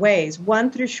different ways.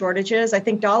 One, through shortages. I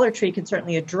think Dollar Tree can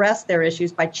certainly address their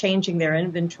issues by changing their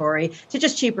inventory to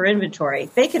just cheaper inventory.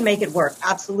 They can make it work,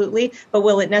 absolutely. But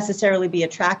will it necessarily be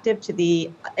attractive to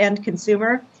the end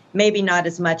consumer? Maybe not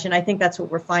as much. And I think that's what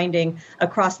we're finding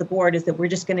across the board, is that we're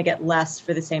just going to get less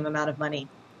for the same amount of money.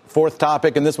 Fourth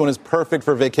topic, and this one is perfect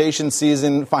for vacation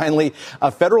season. Finally,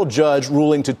 a federal judge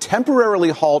ruling to temporarily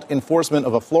halt enforcement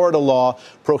of a Florida law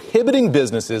prohibiting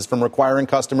businesses from requiring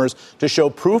customers to show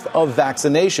proof of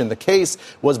vaccination. The case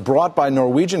was brought by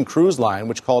Norwegian Cruise Line,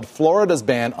 which called Florida's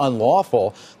ban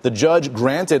unlawful. The judge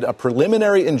granted a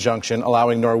preliminary injunction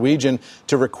allowing Norwegian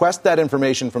to request that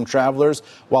information from travelers.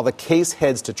 While the case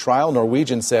heads to trial,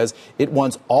 Norwegian says it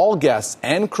wants all guests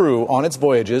and crew on its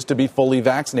voyages to be fully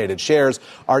vaccinated. Shares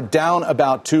are down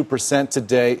about 2%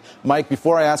 today. Mike,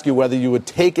 before I ask you whether you would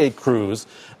take a cruise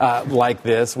like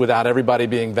this without everybody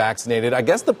being vaccinated, I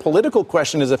guess the political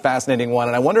question is a fascinating one,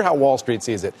 and I wonder how Wall Street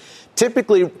sees it.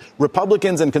 Typically,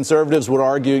 Republicans and conservatives would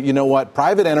argue, you know what,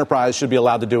 private enterprise should be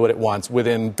allowed to do what it wants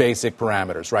within basic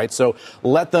parameters, right? So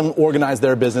let them organize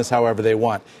their business however they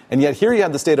want. And yet here you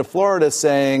have the state of Florida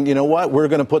saying, you know what, we're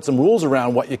going to put some rules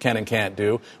around what you can and can't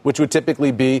do, which would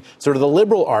typically be sort of the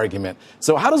liberal argument.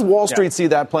 So how does Wall Street see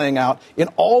that playing out in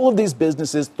all of these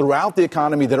businesses throughout the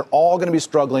economy that are all going to be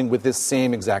struggling with this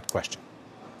same exact question?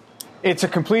 It's a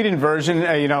complete inversion,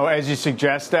 as you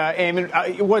suggest.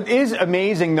 Eamon, what is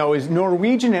amazing, though, is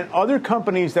Norwegian and other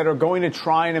companies that are going to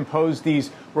try and impose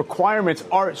these requirements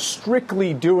are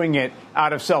strictly doing it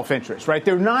out of self-interest, right?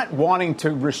 They're not wanting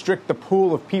to restrict the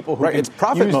pool of people who it's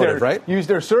profit motive, use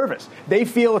their service. They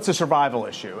feel it's a survival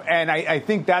issue. And I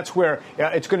think that's where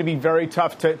it's going to be very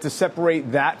tough to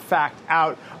separate that fact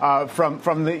out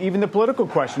from even the political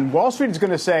question. Wall Street is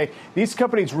going to say these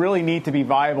companies really need to be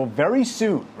viable very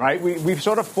soon, right? We've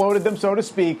sort of floated them, so to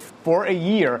speak, for a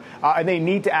year, and they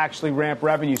need to actually ramp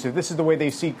revenue. So this is the way they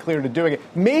see clear to doing it.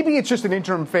 Maybe it's just an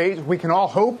interim phase. We can all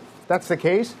hope that's the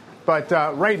case. But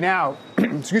right now,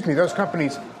 those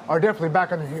companies are definitely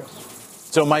back on their heels.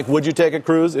 So, Mike, would you take a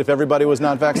cruise if everybody was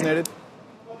not vaccinated?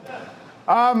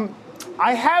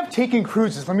 I have taken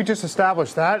cruises. Let me just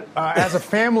establish that as a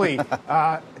family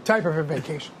type of a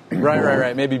vacation.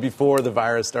 Right. Maybe before the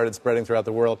virus started spreading throughout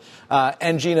the world.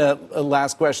 And Gina,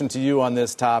 last question to you on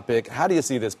this topic. How do you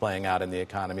see this playing out in the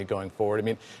economy going forward? I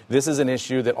mean, this is an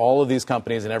issue that all of these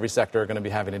companies in every sector are going to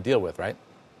be having to deal with, right?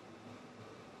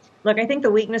 Look, I think the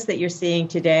weakness that you're seeing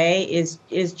today is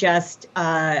just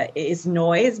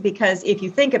noise, because if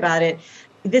you think about it,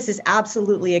 this is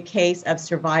absolutely a case of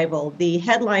survival. The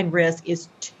headline risk is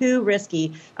too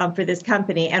risky for this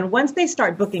company. And once they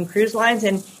start booking cruise lines,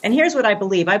 and here's what I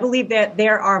believe that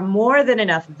there are more than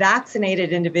enough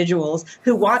vaccinated individuals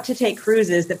who want to take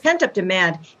cruises. The pent-up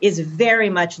demand is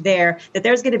very much there, that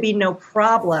there's going to be no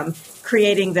problem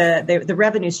creating the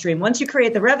revenue stream. Once you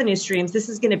create the revenue streams, this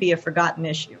is going to be a forgotten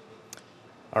issue.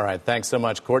 All right. Thanks so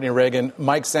much, Courtney Reagan,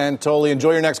 Mike Santoli.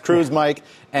 Enjoy your next cruise, Mike,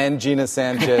 and Gina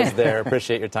Sanchez there.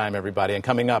 Appreciate your time, everybody. And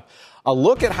coming up, a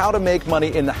look at how to make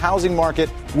money in the housing market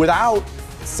without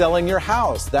selling your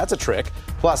house. That's a trick.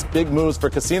 Plus, big moves for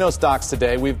casino stocks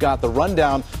today. We've got the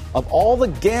rundown of all the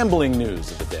gambling news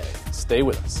of the day. Stay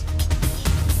with us.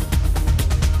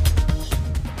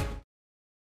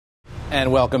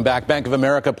 And welcome back. Bank of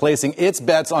America placing its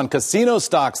bets on casino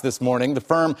stocks this morning. The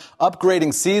firm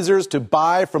upgrading Caesars to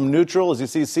buy from neutral. As you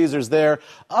see, Caesars there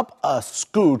up a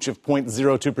scooch of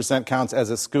 0.02%, counts as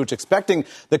a scooch, expecting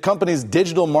the company's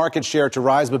digital market share to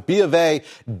rise. But B of A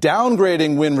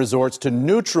downgrading Wynn Resorts to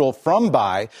neutral from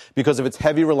buy because of its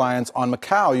heavy reliance on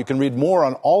Macau. You can read more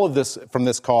on all of this from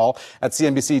this call at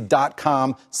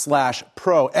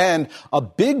cnbc.com/pro. And a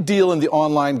big deal in the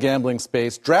online gambling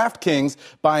space, DraftKings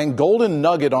buying Golden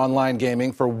Nugget online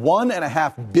gaming for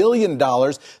 $1.5 billion.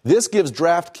 This gives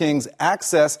DraftKings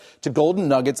access to Golden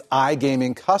Nugget's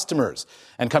iGaming customers.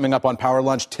 And coming up on Power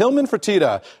Lunch, Tillman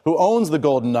Fertitta, who owns the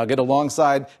Golden Nugget,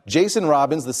 alongside Jason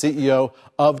Robbins, the CEO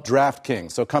of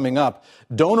DraftKings. So coming up,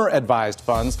 donor-advised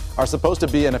funds are supposed to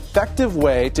be an effective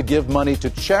way to give money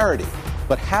to charity.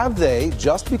 But have they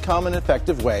just become an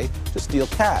effective way to steal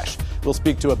cash? We'll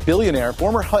speak to a billionaire,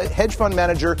 former hedge fund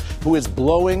manager, who is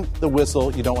blowing the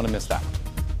whistle. You don't want to miss that.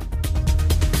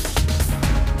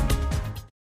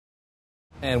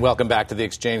 And welcome back to The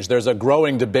Exchange. There's a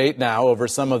growing debate now over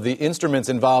some of the instruments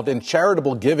involved in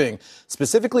charitable giving,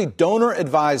 specifically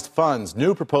donor-advised funds.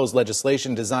 New proposed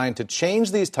legislation designed to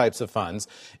change these types of funds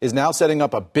is now setting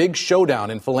up a big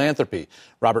showdown in philanthropy.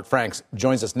 Robert Franks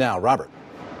joins us now. Robert.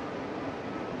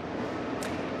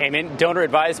 Amen.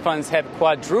 Donor-advised funds have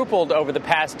quadrupled over the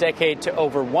past decade to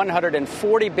over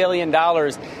 $140 billion.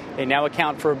 They now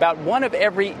account for about one of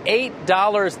every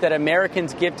 $8 that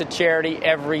Americans give to charity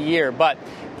every year. But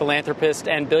philanthropist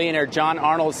and billionaire John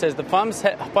Arnold says the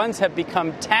funds have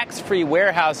become tax-free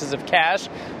warehouses of cash,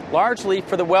 largely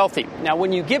for the wealthy. Now,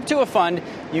 when you give to a fund,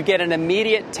 you get an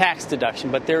immediate tax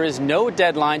deduction, but there is no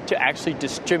deadline to actually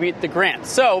distribute the grant.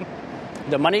 So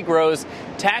the money grows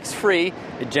tax-free.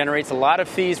 It generates a lot of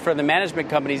fees for the management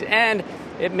companies, and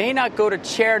it may not go to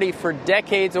charity for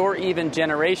decades or even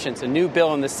generations. A new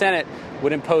bill in the Senate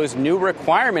would impose new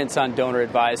requirements on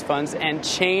donor-advised funds and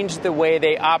change the way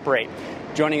they operate.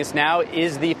 Joining us now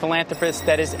is the philanthropist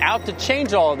that is out to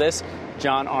change all of this,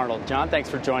 John Arnold. John, thanks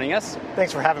for joining us.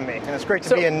 Thanks for having me. And it's great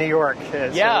to be in New York.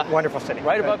 It's a wonderful city.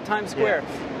 Right above Times Square.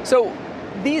 Yeah. So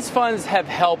these funds have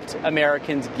helped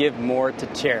Americans give more to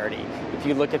charity. If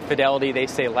you look at Fidelity, they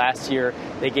say last year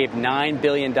they gave $9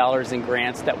 billion in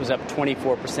grants. That was up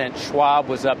 24%. Schwab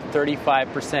was up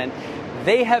 35%.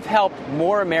 They have helped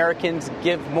more Americans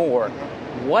give more.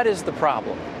 What is the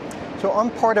problem? So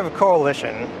I'm part of a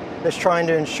coalition that's trying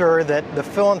to ensure that the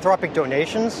philanthropic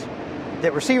donations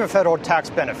that receive a federal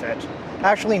tax benefit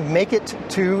actually make it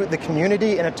to the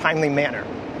community in a timely manner.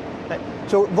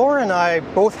 So Laura and I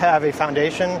both have a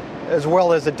foundation as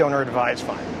well as a donor-advised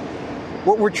fund.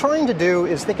 What we're trying to do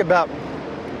is think about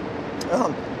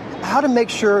how to make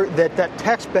sure that that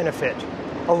tax benefit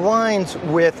aligns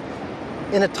with,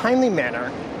 in a timely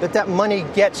manner, that money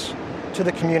gets to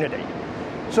the community.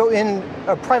 So in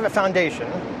a private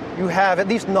foundation, you have at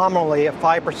least nominally a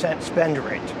 5% spend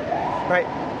rate, right?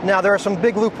 Now, there are some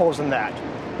big loopholes in that.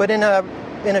 But in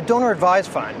a donor-advised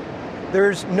fund,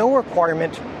 there's no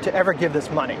requirement to ever give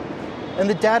this money. And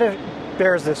the data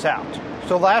bears this out.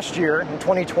 So last year, in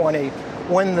 2020,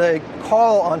 when the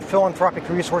call on philanthropic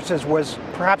resources was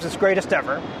perhaps its greatest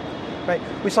ever, right,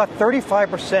 we saw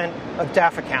 35% of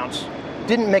DAF accounts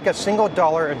didn't make a single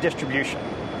dollar of distribution.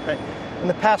 Right? In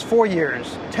the past 4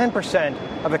 years, 10%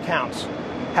 of accounts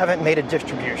haven't made a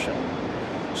distribution.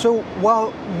 So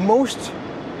while most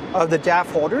of the DAF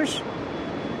holders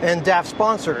and DAF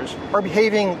sponsors are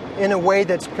behaving in a way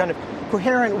that's kind of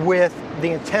coherent with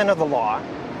the intent of the law,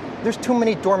 there's too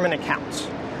many dormant accounts.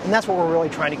 And that's what we're really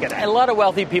trying to get at. A lot of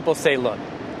wealthy people say, look,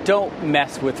 don't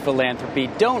mess with philanthropy.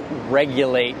 Don't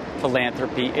regulate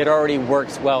philanthropy. It already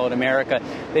works well in America.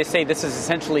 They say this is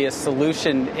essentially a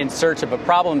solution in search of a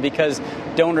problem because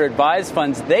donor-advised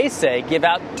funds, they say, give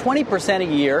out 20% a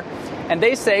year. And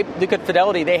they say, look at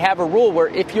Fidelity, they have a rule where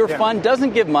if your fund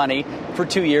doesn't give money for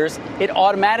 2 years, it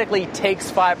automatically takes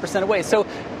 5% away. So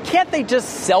can't they just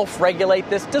self-regulate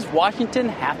this? Does Washington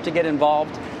have to get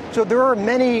involved? So there are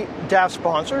many DAF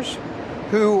sponsors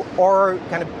who are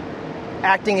kind of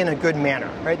acting in a good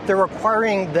manner, right? They're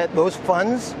requiring that those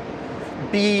funds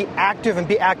be active and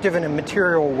be active in a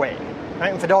material way,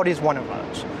 right? And Fidelity is one of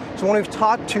those. So when we've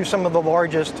talked to some of the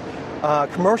largest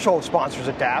commercial sponsors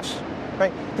of DAFs,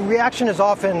 right, the reaction is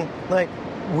often like,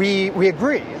 we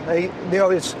agree.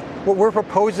 It's what we're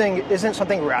proposing isn't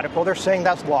something radical. They're saying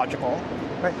that's logical,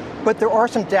 right? But there are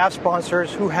some DAF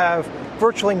sponsors who have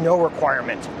virtually no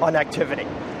requirement on activity.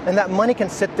 And that money can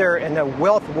sit there in a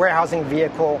wealth warehousing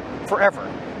vehicle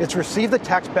forever. It's received the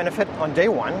tax benefit on day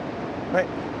one, right?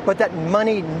 But that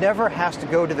money never has to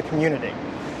go to the community.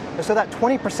 And so that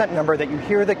 20% number that you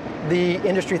hear the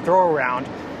industry throw around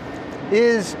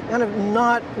is kind of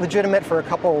not legitimate for a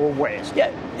couple of ways.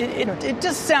 Yeah, it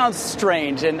just sounds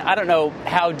strange, and I don't know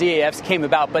how DAFs came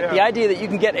about, but the idea that you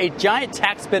can get a giant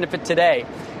tax benefit today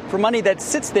for money that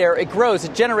sits there, it grows,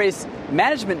 it generates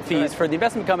management fees for the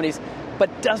investment companies,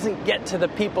 but doesn't get to the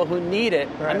people who need it.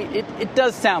 Right. I mean, it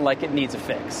does sound like it needs a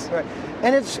fix. Right.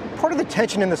 And it's part of the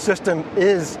tension in the system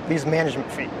is these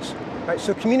management fees. Right.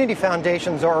 So community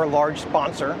foundations are a large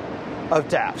sponsor of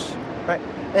DAFs. Right.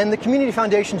 And the community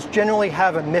foundations generally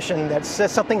have a mission that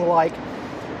says something like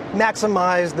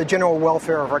maximize the general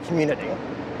welfare of our community.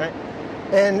 Right.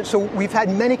 And so we've had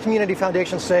many community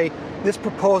foundations say this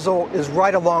proposal is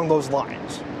right along those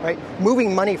lines. Right.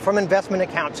 Moving money from investment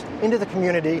accounts into the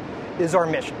community is our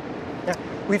mission. Now,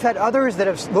 we've had others that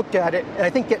have looked at it and I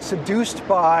think get seduced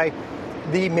by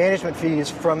the management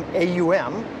fees from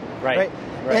AUM. Right.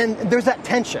 And there's that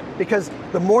tension because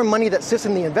the more money that sits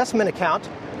in the investment account,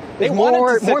 they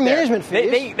more management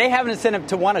fees. They have an incentive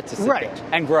to want it to sit there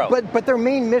and grow. But their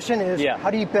main mission is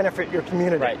how do you benefit your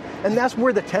community? Right. And that's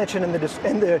where the tension and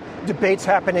the debate's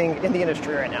happening in the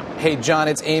industry right now. Hey, John,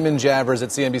 it's Eamon Javers at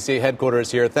CNBC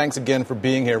headquarters here. Thanks again for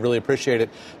being here. Really appreciate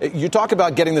it. You talk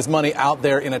about getting this money out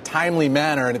there in a timely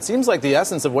manner, and it seems like the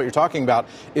essence of what you're talking about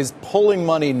is pulling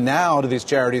money now to these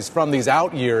charities from these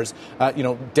out years,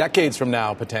 decades from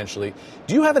now, potentially.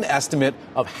 Do you have an estimate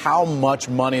of how much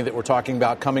money that we're talking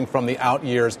about coming from the out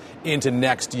years into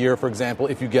next year, for example,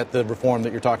 if you get the reform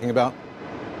that you're talking about?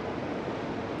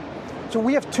 So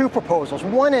we have two proposals.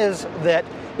 One is that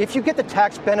if you get the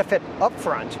tax benefit up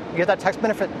front, you get that tax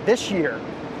benefit this year,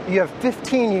 you have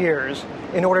 15 years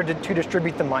in order to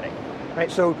distribute the money.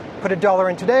 Right? So put $1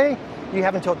 in today, you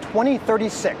have until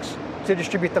 2036 to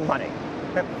distribute the money.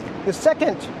 Right? The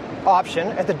second option,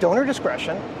 at the donor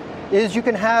discretion, is you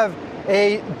can have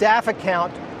a DAF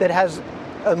account that has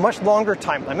a much longer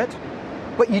time limit,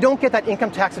 but you don't get that income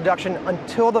tax deduction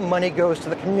until the money goes to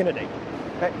the community.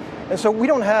 Right? And so we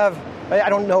don't have, I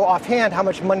don't know offhand how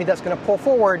much money that's going to pull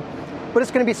forward, but it's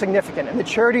going to be significant. And the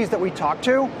charities that we talk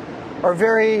to are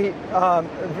very,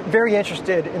 very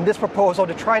interested in this proposal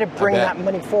to try to bring that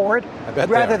money forward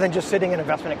rather than just sitting in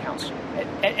investment accounts.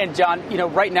 And John,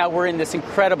 right now we're in this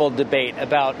incredible debate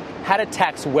about how to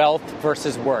tax wealth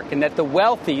versus work, and that the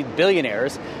wealthy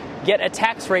billionaires get a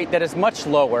tax rate that is much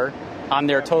lower on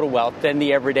their total wealth than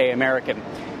the everyday American.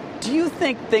 Do you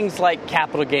think things like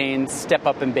capital gains, step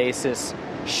up in basis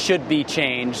should be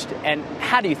changed, and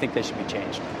how do you think they should be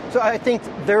changed? So I think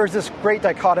there's this great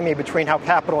dichotomy between how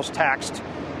capital is taxed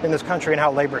in this country and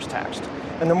how labor is taxed.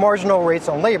 And the marginal rates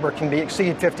on labor can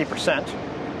exceed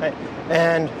 50%. Right?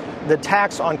 And the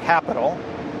tax on capital,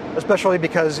 especially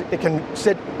because it can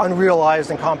sit unrealized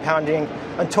and compounding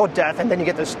until death, and then you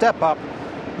get the step up,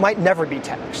 might never be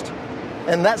taxed.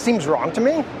 And that seems wrong to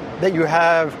me, that you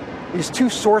have these two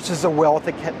sources of wealth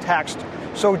that get taxed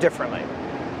so differently.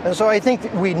 And so I think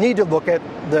that we need to look at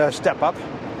the step up,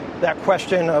 that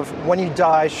question of when you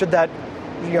die, should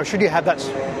you have that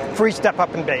free step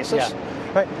up in basis?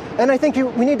 Yeah. Right? And I think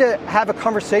we need to have a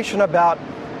conversation about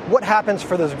what happens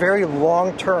for those very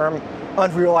long-term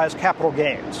unrealized capital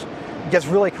gains. It gets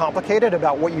really complicated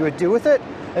about what you would do with it.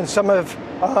 And some of,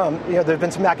 there have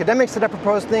been some academics that have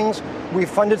proposed things. We've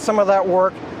funded some of that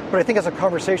work, but I think it's a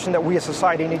conversation that we as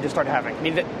society need to start having. I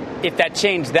mean, if that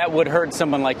changed, that would hurt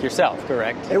someone like yourself,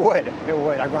 correct? It would,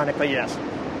 ironically, yes.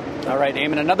 All right,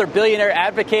 Eamon, another billionaire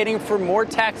advocating for more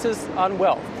taxes on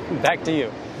wealth. Back to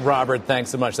you. Robert,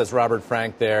 thanks so much. That's Robert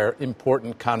Frank there.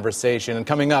 Important conversation. And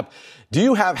coming up, Do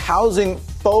you have housing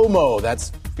FOMO?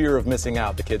 That's fear of missing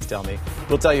out, the kids tell me.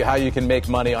 We'll tell you how you can make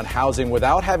money on housing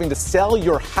without having to sell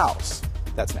your house.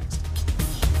 That's next.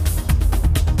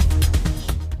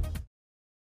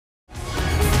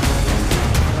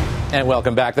 And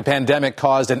welcome back. The pandemic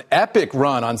caused an epic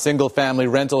run on single-family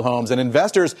rental homes, and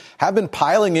investors have been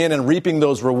piling in and reaping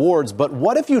those rewards. But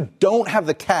what if you don't have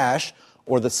the cash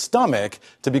or the stomach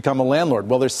to become a landlord?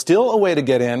 Well, there's still a way to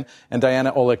get in, and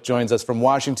Diana Olick joins us from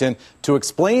Washington to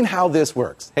explain how this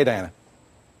works. Hey, Diana.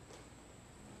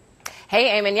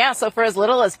 Hey, Eamon. Yeah, so for as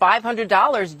little as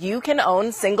 $500, you can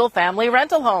own single-family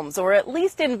rental homes, or at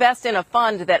least invest in a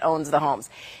fund that owns the homes.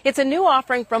 It's a new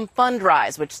offering from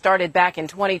Fundrise, which started back in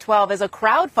 2012 as a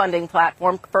crowdfunding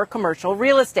platform for commercial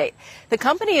real estate. The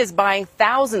company is buying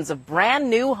thousands of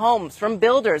brand-new homes from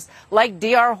builders like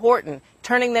D.R. Horton,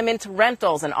 turning them into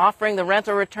rentals and offering the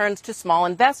rental returns to small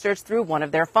investors through one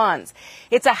of their funds.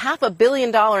 It's a $500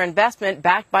 million investment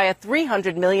backed by a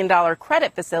 $300 million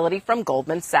credit facility from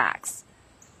Goldman Sachs.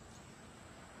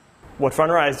 What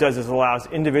Fundrise does is allows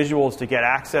individuals to get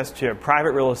access to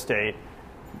private real estate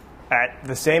at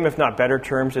the same, if not better,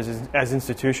 terms as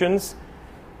institutions,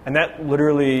 and that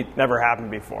literally never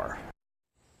happened before.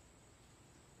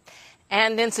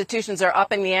 And institutions are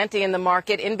upping the ante in the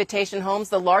market. Invitation Homes,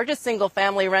 the largest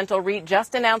single-family rental REIT,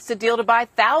 just announced a deal to buy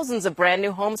thousands of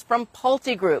brand-new homes from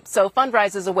Pulte Group. So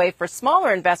Fundrise is a way for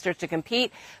smaller investors to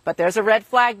compete, but there's a red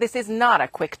flag. This is not a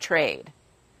quick trade.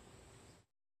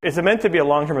 It's meant to be a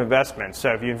long-term investment, so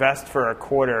if you invest for a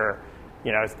quarter,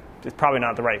 it's probably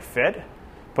not the right fit.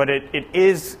 But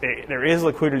there is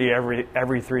liquidity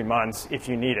every 3 months if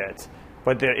you need it.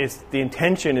 But the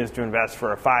intention is to invest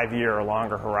for a 5-year or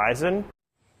longer horizon.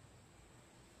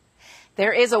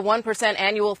 There is a 1%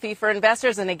 annual fee for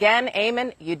investors. And again,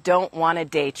 Eamon, you don't want to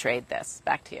day trade this.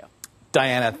 Back to you.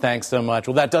 Diana, thanks so much.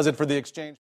 Well, that does it for The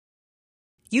Exchange.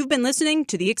 You've been listening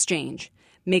to The Exchange.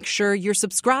 Make sure you're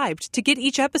subscribed to get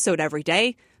each episode every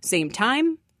day. Same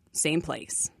time, same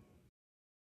place.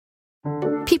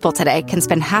 People today can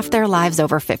spend half their lives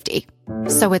over 50.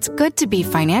 So it's good to be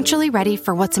financially ready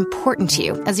for what's important to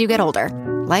you as you get older,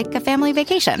 like a family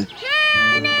vacation.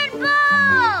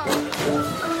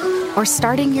 Or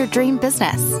starting your dream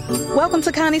business. Welcome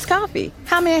to Connie's Coffee.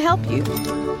 How may I help you?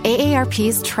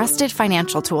 AARP's trusted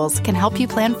financial tools can help you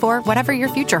plan for whatever your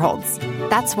future holds.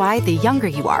 That's why the younger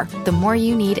you are, the more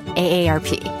you need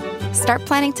AARP. Start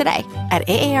planning today at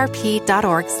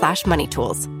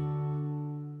aarp.org/moneytools.